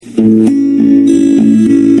Welcome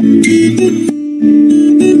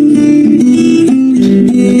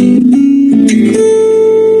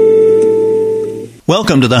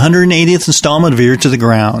to the 180th installment of Ear to the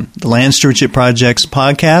Ground, the Land Stewardship Project's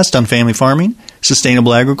podcast on family farming,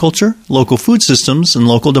 sustainable agriculture, local food systems, and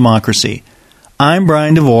local democracy. I'm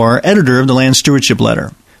Brian DeVore, editor of the Land Stewardship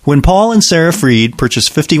Letter. When Paul and Sarah Freed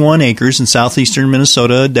purchased 51 acres in southeastern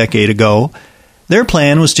Minnesota a decade ago, their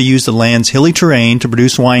plan was to use the land's hilly terrain to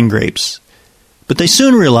produce wine grapes. But they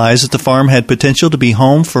soon realized that the farm had potential to be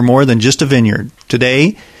home for more than just a vineyard.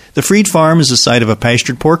 Today, the Freed farm is the site of a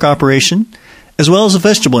pastured pork operation, as well as a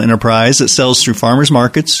vegetable enterprise that sells through farmers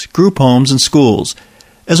markets, group homes, and schools,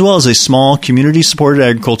 as well as a small community-supported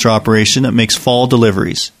agriculture operation that makes fall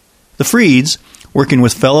deliveries. The Freeds, working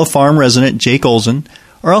with fellow farm resident Jake Olsen,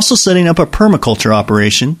 are also setting up a permaculture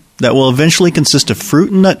operation that will eventually consist of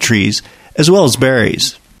fruit and nut trees, as well as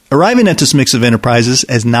berries. Arriving at this mix of enterprises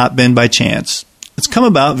has not been by chance. It's come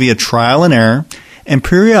about via trial and error, and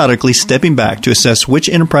periodically stepping back to assess which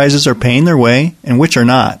enterprises are paying their way and which are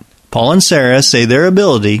not. Paul and Sarah say their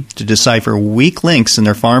ability to decipher weak links in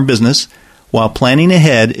their farm business while planning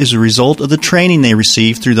ahead is a result of the training they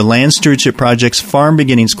received through the Land Stewardship Project's Farm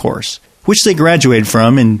Beginnings course, which they graduated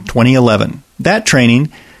from in 2011. That training,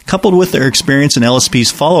 coupled with their experience in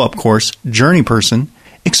LSP's follow-up course, Journey Person,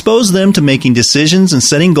 exposed them to making decisions and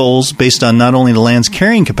setting goals based on not only the land's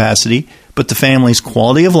carrying capacity, but the family's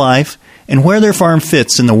quality of life and where their farm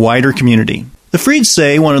fits in the wider community. The Freeds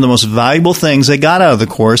say one of the most valuable things they got out of the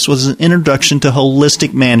course was an introduction to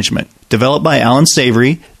holistic management. Developed by Alan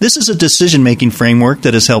Savory, this is a decision-making framework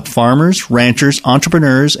that has helped farmers, ranchers,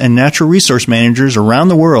 entrepreneurs, and natural resource managers around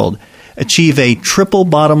the world achieve a triple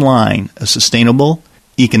bottom line of sustainable,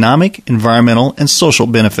 economic, environmental, and social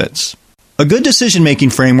benefits. A good decision-making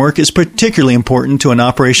framework is particularly important to an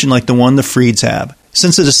operation like the one the Freeds have,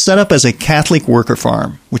 since it is set up as a Catholic worker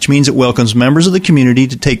farm, which means it welcomes members of the community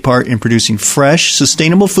to take part in producing fresh,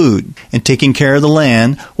 sustainable food and taking care of the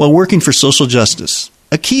land while working for social justice.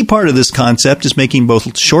 A key part of this concept is making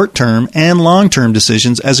both short-term and long-term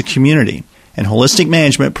decisions as a community, and holistic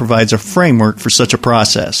management provides a framework for such a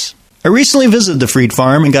process. I recently visited the Freed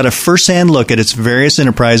farm and got a first-hand look at its various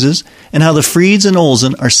enterprises and how the Freeds and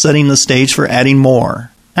Olsen are setting the stage for adding more.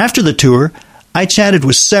 After the tour, I chatted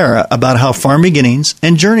with Sarah about how Farm Beginnings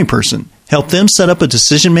and Journey Person help them set up a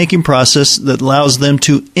decision-making process that allows them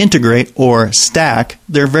to integrate or stack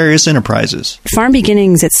their various enterprises. Farm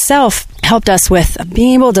Beginnings itself helped us with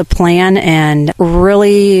being able to plan and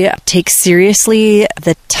really take seriously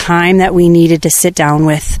the time that we needed to sit down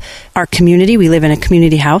with our community. We live in a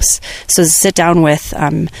community house, so to sit down with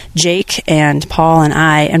Jake and Paul and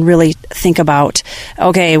I and really think about,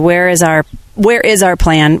 okay, where is our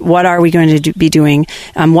plan? What are we going to be doing?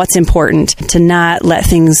 What's important to not let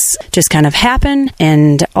things just kind of happen,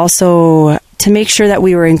 and also to make sure that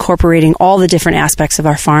we were incorporating all the different aspects of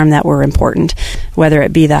our farm that were important, whether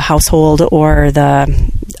it be the household or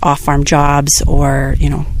the off-farm jobs or,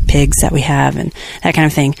 pigs that we have and that kind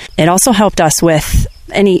of thing. It also helped us with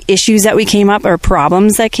any issues that we came up or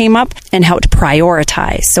problems that came up and helped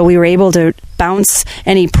prioritize. So we were able to bounce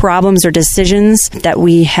any problems or decisions that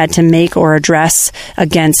we had to make or address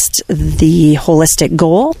against the holistic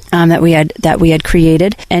goal that we had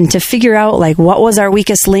created, and to figure out what was our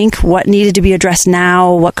weakest link, what needed to be addressed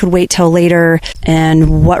now, what could wait till later,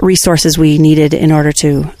 and what resources we needed in order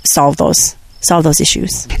to solve those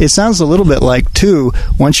issues. It sounds a little bit like, too,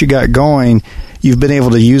 once you got going, you've been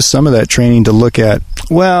able to use some of that training to look at,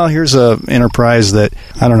 well, here's an enterprise that,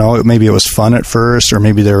 I don't know, maybe it was fun at first, or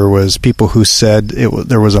maybe there was people who said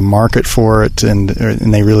there was a market for it, and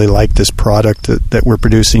they really liked this product that we're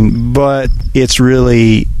producing, but it's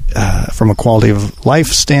really from a quality of life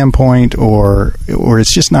standpoint, or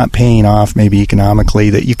it's just not paying off maybe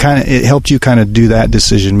economically, that it helped you kind of do that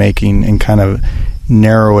decision making and kind of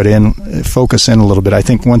narrow it in, focus in a little bit. I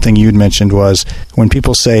think one thing you'd mentioned was when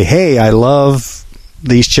people say, hey, I love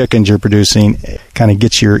these chickens you're producing, it kind of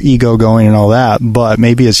gets your ego going and all that, but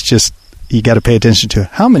maybe it's just you got to pay attention to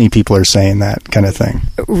how many people are saying that kind of thing.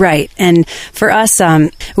 Right. And for us,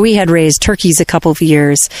 we had raised turkeys a couple of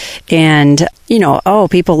years, and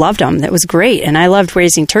people loved them. That was great. And I loved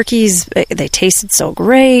raising turkeys. They tasted so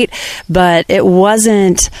great, but it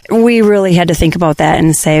wasn't, we really had to think about that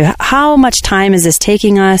and say, how much time is this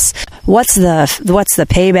taking us? What's the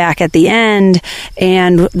payback at the end?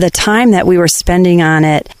 And the time that we were spending on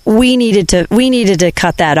it, we needed to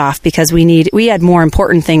cut that off, because we had more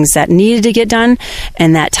important things that needed to get done,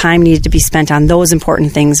 and that time needed to be spent on those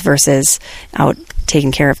important things versus out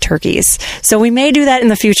taking care of turkeys. So we may do that in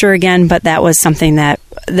the future again, but that was something that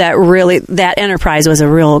enterprise was a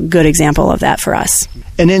real good example of that for us.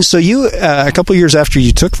 And then, so you, a couple of years after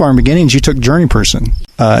you took Farm Beginnings, you took Journey Person.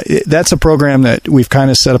 That's a program that we've kind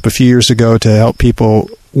of set up a few years ago to help people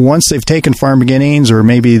once they've taken Farm Beginnings, or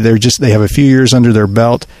maybe they have a few years under their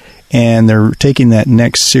belt and they're taking that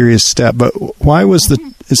next serious step. But why was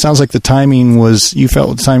it sounds like you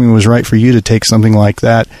felt the timing was right for you to take something like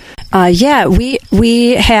that. We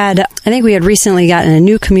had recently gotten a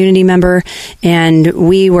new community member, and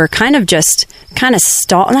we were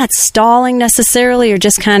not stalling necessarily, or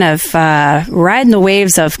just kind of riding the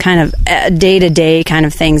waves of kind of day-to-day kind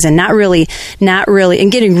of things, and not really,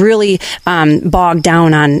 and getting really bogged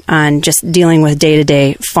down on just dealing with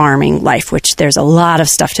day-to-day farming life, which there's a lot of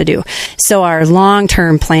stuff to do. So our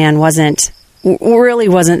long-term plan wasn't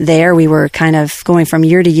there. We were kind of going from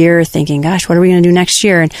year to year thinking, gosh, what are we going to do next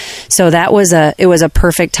year? And so it was a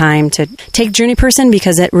perfect time to take Journey Person,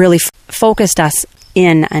 because it really focused us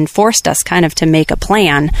in and forced us kind of to make a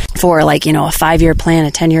plan for, like, a 5-year plan,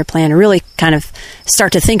 a 10-year plan, and really kind of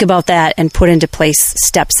start to think about that and put into place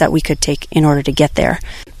steps that we could take in order to get there.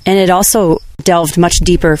 And it also delved much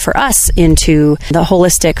deeper for us into the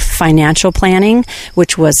holistic financial planning,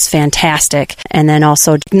 which was fantastic. And then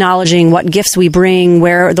also acknowledging what gifts we bring,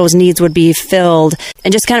 where those needs would be filled,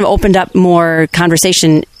 and just kind of opened up more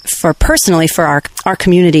conversation for our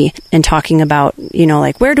community, and talking about,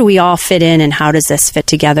 like, where do we all fit in, and how does this fit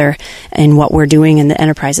together in what we're doing and the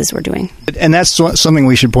enterprises we're doing. And that's something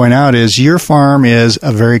we should point out, is your farm is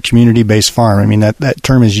a very community-based farm. I mean, that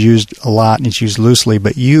term is used a lot and it's used loosely,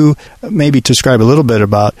 but you maybe describe a little bit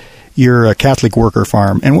about your Catholic worker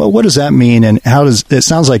farm, and what does that mean, and it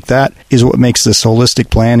sounds like that is what makes this holistic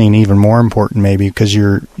planning even more important, maybe, because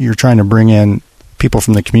you're trying to bring in people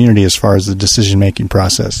from the community as far as the decision-making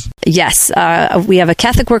process. Yes, we have a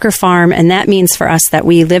Catholic worker farm, and that means for us that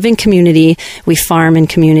we live in community, we farm in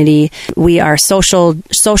community, we are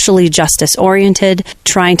socially justice-oriented,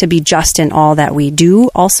 trying to be just in all that we do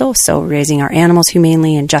also, so raising our animals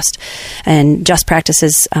humanely and just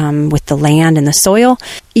practices with the land and the soil.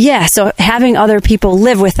 Yeah, so having other people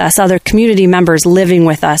live with us, other community members living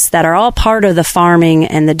with us that are all part of the farming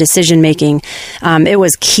and the decision-making, it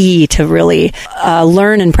was key to really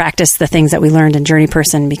learn and practice the things that we learned in Journey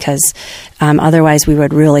Person, because otherwise we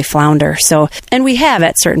would really flounder. So, and we have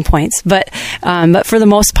at certain points, but for the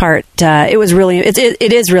most part,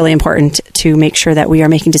 it is really important to make sure that we are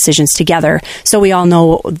making decisions together, so we all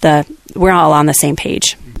know we're all on the same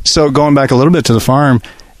page. So going back a little bit to the farm,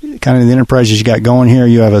 kind of the enterprises you got going here,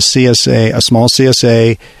 you have a CSA, a small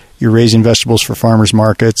CSA, you're raising vegetables for farmers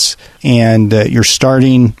markets, and you're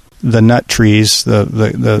starting the nut trees,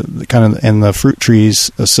 the kind of, and the fruit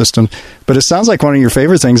trees system. But it sounds like one of your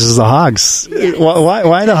favorite things is the hogs.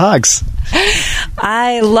 Why the hogs?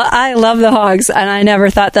 I love the hogs, and I never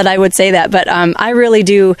thought that I would say that, but I really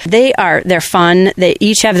do. They're fun. They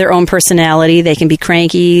each have their own personality. They can be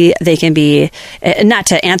cranky. They can be, not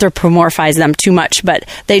to anthropomorphize them too much, but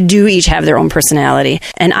they do each have their own personality.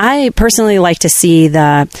 And I personally like to see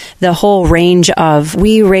the whole range of,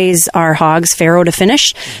 we raise our hogs farrow to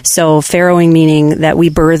finish. So farrowing meaning that we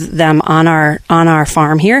birth them on our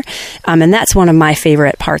farm here. And that's one of my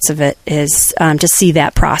favorite parts of it, is to see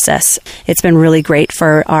that process. It's been really great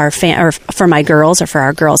for for my girls, or for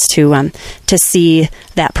our girls to see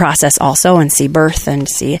that process also, and see birth, and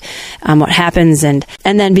see what happens, and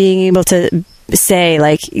then being able to say,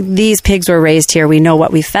 like, these pigs were raised here. We know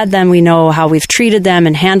what we've fed them. We know how we've treated them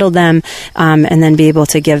and handled them, and then be able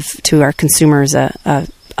to give to our consumers a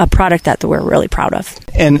product that we're really proud of.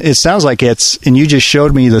 And it sounds like and you just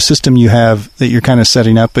showed me the system you have that you're kind of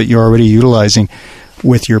setting up, but you're already utilizing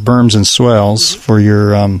with your berms and swales for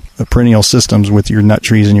your perennial systems with your nut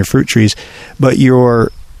trees and your fruit trees. But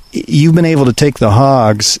you've been able to take the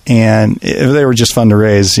hogs, and if they were just fun to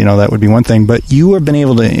raise, that would be one thing, but you have been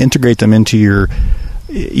able to integrate them into your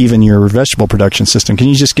vegetable production system. Can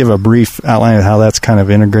you just give a brief outline of how that's kind of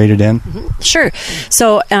integrated in? Sure.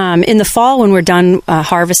 So in the fall, when we're done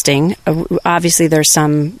harvesting, obviously there's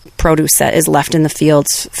some produce that is left in the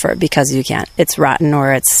fields because it's rotten,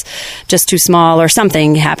 or it's just too small, or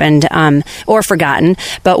something happened, or forgotten.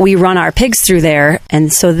 But we run our pigs through there,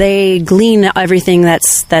 and so they glean everything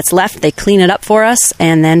that's left. They clean it up for us,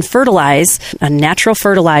 and then fertilize, a natural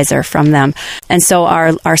fertilizer from them. And so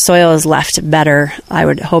our soil is left better, I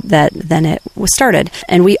would hope, than it was started.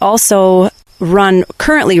 And we also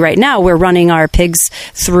currently right now, we're running our pigs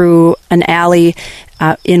through an alley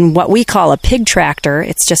in what we call a pig tractor.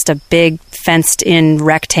 It's just a big fenced-in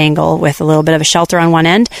rectangle with a little bit of a shelter on one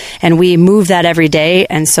end, and we move that every day.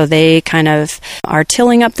 And so they kind of are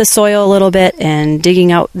tilling up the soil a little bit and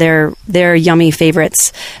digging out their yummy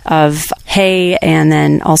favorites of hay, and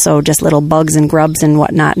then also just little bugs and grubs and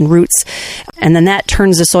whatnot and roots. And then that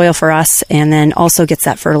turns the soil for us, and then also gets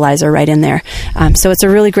that fertilizer right in there. So it's a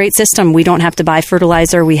really great system. We don't have to buy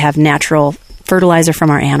fertilizer. We have natural fertilizer from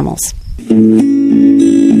our animals.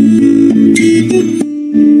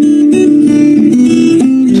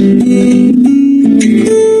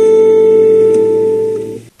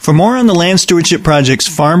 For more on the Land Stewardship Project's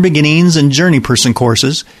Farm Beginnings and Journey Person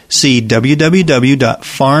courses, see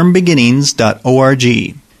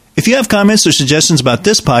www.farmbeginnings.org. If you have comments or suggestions about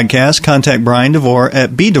this podcast, contact Brian DeVore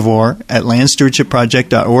at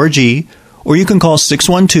bdevore@landstewardshipproject.org, or you can call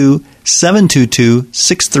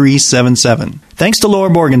 612-722-6377. Thanks to Laura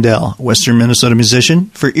Borgendale, a Western Minnesota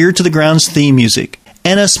musician, for Ear to the Ground's theme music.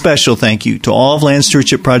 And a special thank you to all of Land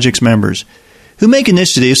Stewardship Project's members who make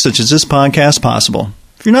initiatives such as this podcast possible.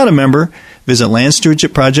 If you're not a member, visit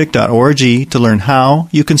landstewardshipproject.org to learn how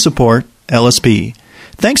you can support LSP.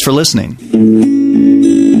 Thanks for listening.